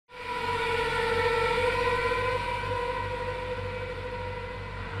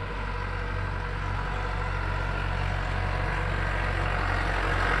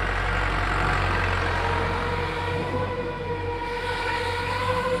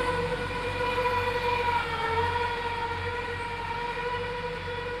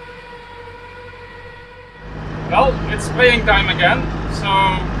Well, it's spraying time again, so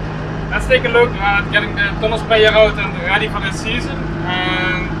let's take a look at getting the tunnel sprayer out and ready for the season,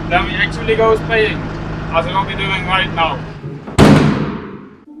 and then we actually go spraying, as I will be doing right now.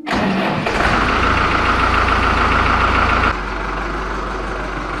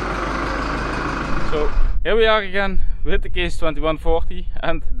 So here we are again with the case 2140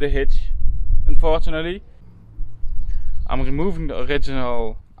 and the hitch. Unfortunately, I'm removing the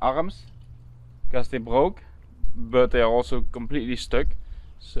original arms because they broke, but they are also completely stuck,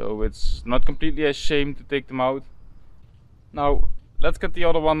 so it's not completely a shame to take them out. Now let's get the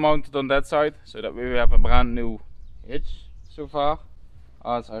other one mounted on that side, so that we have a brand new hitch so far,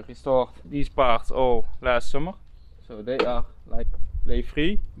 as I restored these parts all last summer, so they are like play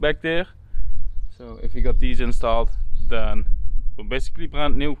free back there. So if we got these installed, then we're basically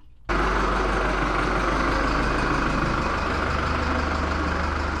brand new.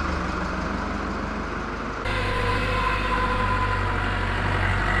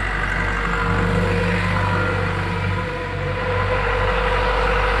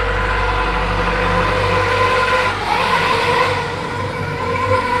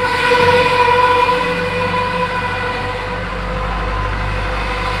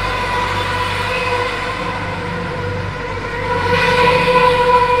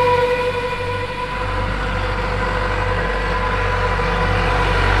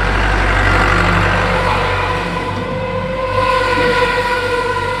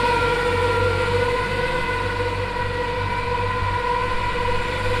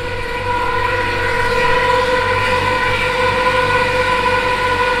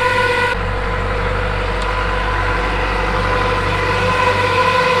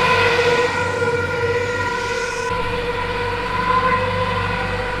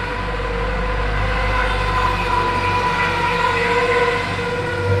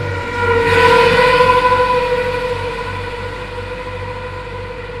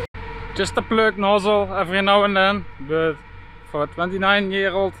 Just a plug nozzle every now and then, but for a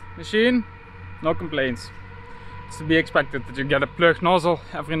 29-year-old machine, no complaints. It's to be expected that you get a plug nozzle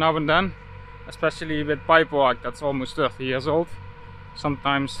every now and then, especially with pipework that's almost 30 years old.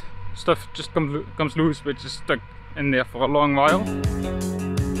 Sometimes stuff just comes loose, which is stuck in there for a long while.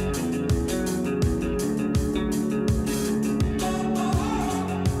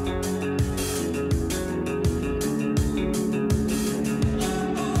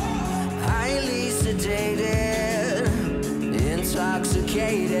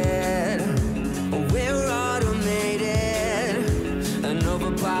 Intoxicated, we're automated and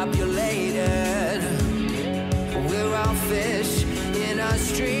overpopulated. We're all fish in a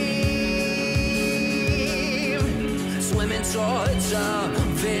stream, swimming towards a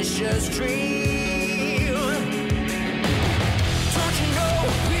vicious dream. Don't you know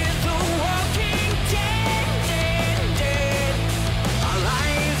we're the walking dead? Our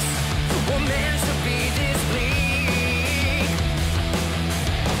lives were meant to be this bleak.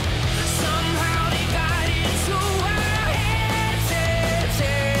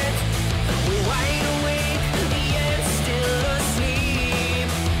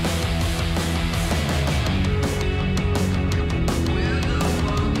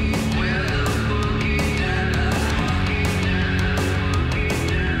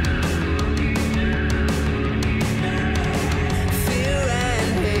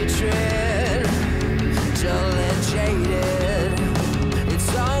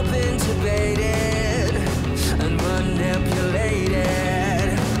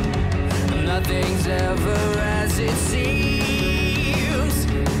 Nothing's ever as it seems.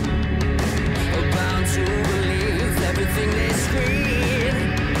 Bound to believe everything they scream.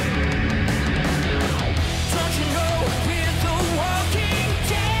 Don't you know we're the walking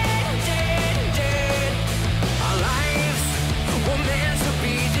dead? Our lives were meant to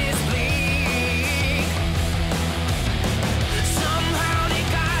be this bleak. Somehow they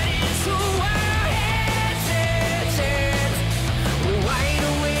got into our heads. We're wide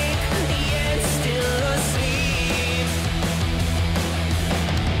awake, still asleep.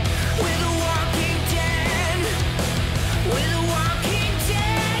 We're the walking dead. We're the walking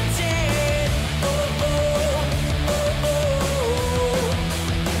dead. Oh, oh, oh, oh.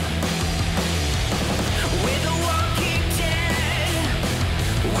 We're the walking dead.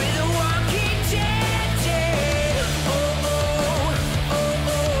 We're the walking dead. Oh, oh, oh,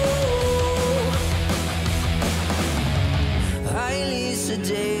 oh. Highly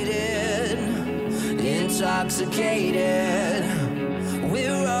sedated, intoxicated,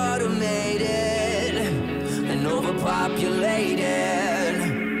 we're automated and overpopulated.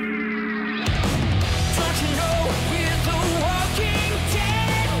 Don't you know we're the walking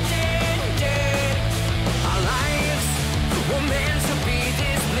dead? Our lives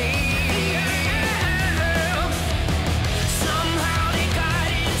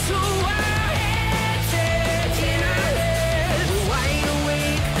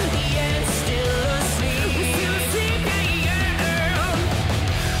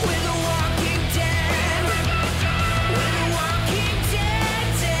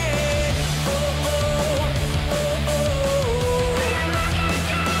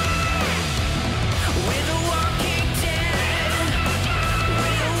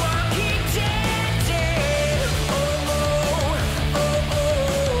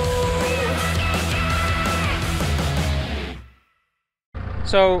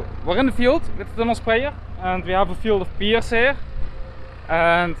So we're in the field with the tunnel sprayer, and we have a field of pears here,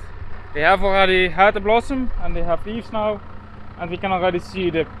 and they have already had the blossom and they have leaves now, and we can already see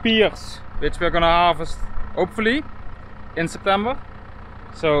the pears which we're gonna harvest hopefully in September.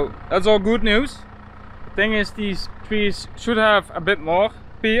 So that's all good news. The thing is, these trees should have a bit more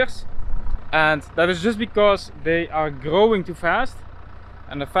pears, and that is just because they are growing too fast,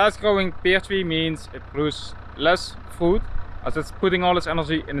 and a fast growing pear tree means it produces less fruit as it's putting all its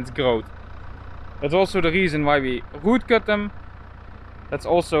energy in its growth. That's also the reason why we root cut them. That's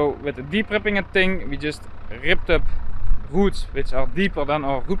also with the deep ripping a thing, we just ripped up roots which are deeper than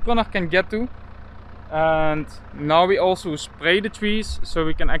our root pruner can get to. And now we also spray the trees so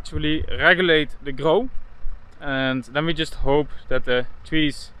we can actually regulate the grow. And then we just hope that the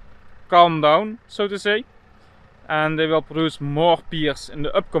trees calm down, so to say, and they will produce more pears in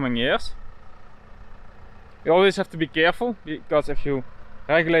the upcoming years. You always have to be careful, because if you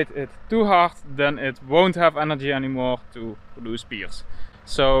regulate it too hard, then it won't have energy anymore to produce pears.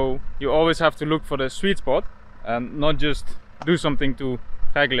 So you always have to look for the sweet spot and not just do something to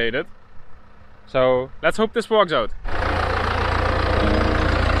regulate it. So let's hope this works out.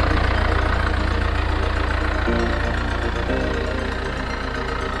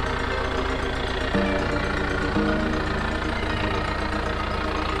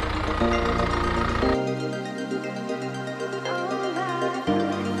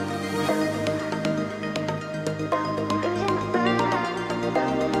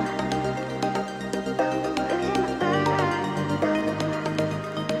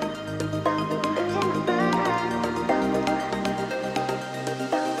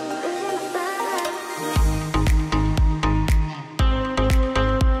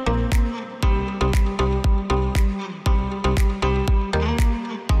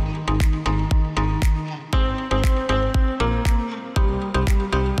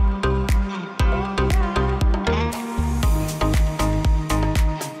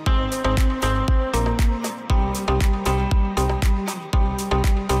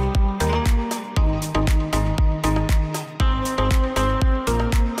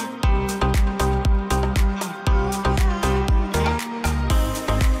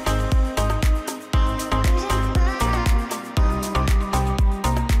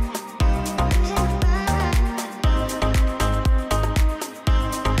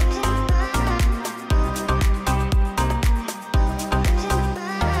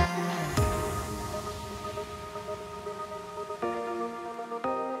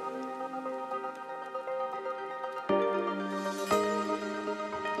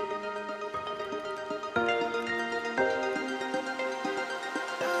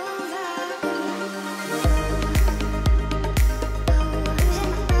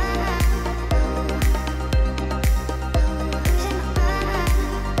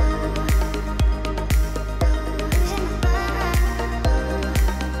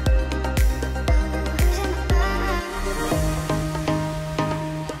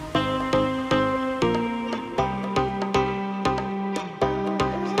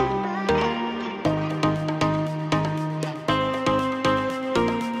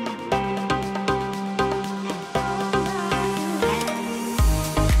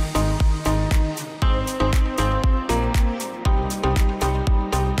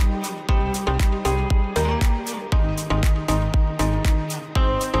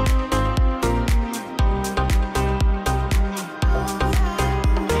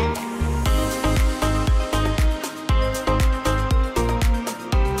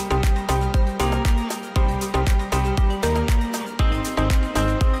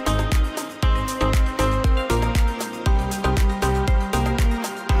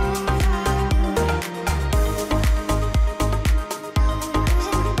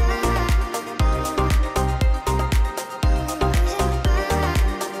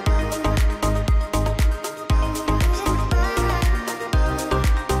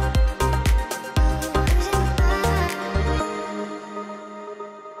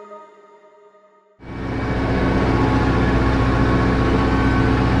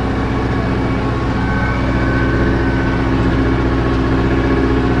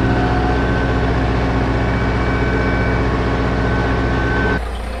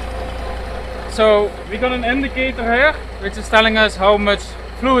 So we got an indicator here which is telling us how much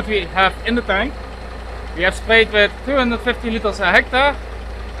fluid we have in the tank. We have sprayed with 250 liters a hectare,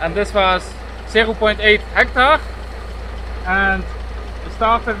 and this was 0.8 hectare, and we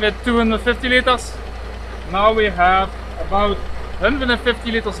started with 250 liters. Now we have about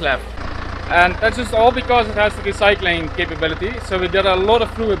 150 liters left, and that's just all because it has the recycling capability. So we get a lot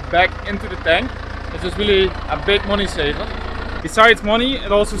of fluid back into the tank, which is really a big money saver. Besides money,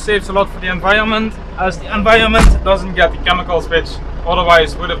 it also saves a lot for the environment, as the environment doesn't get the chemicals which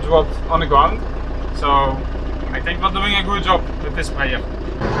otherwise would have dropped on the ground. So I think we're doing a good job with this sprayer.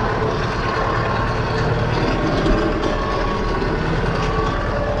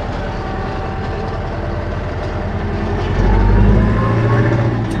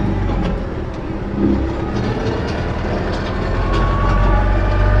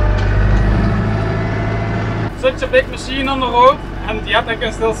 Such a big machine on the road, and yet I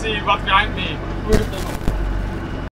can still see what's behind me through the tunnel.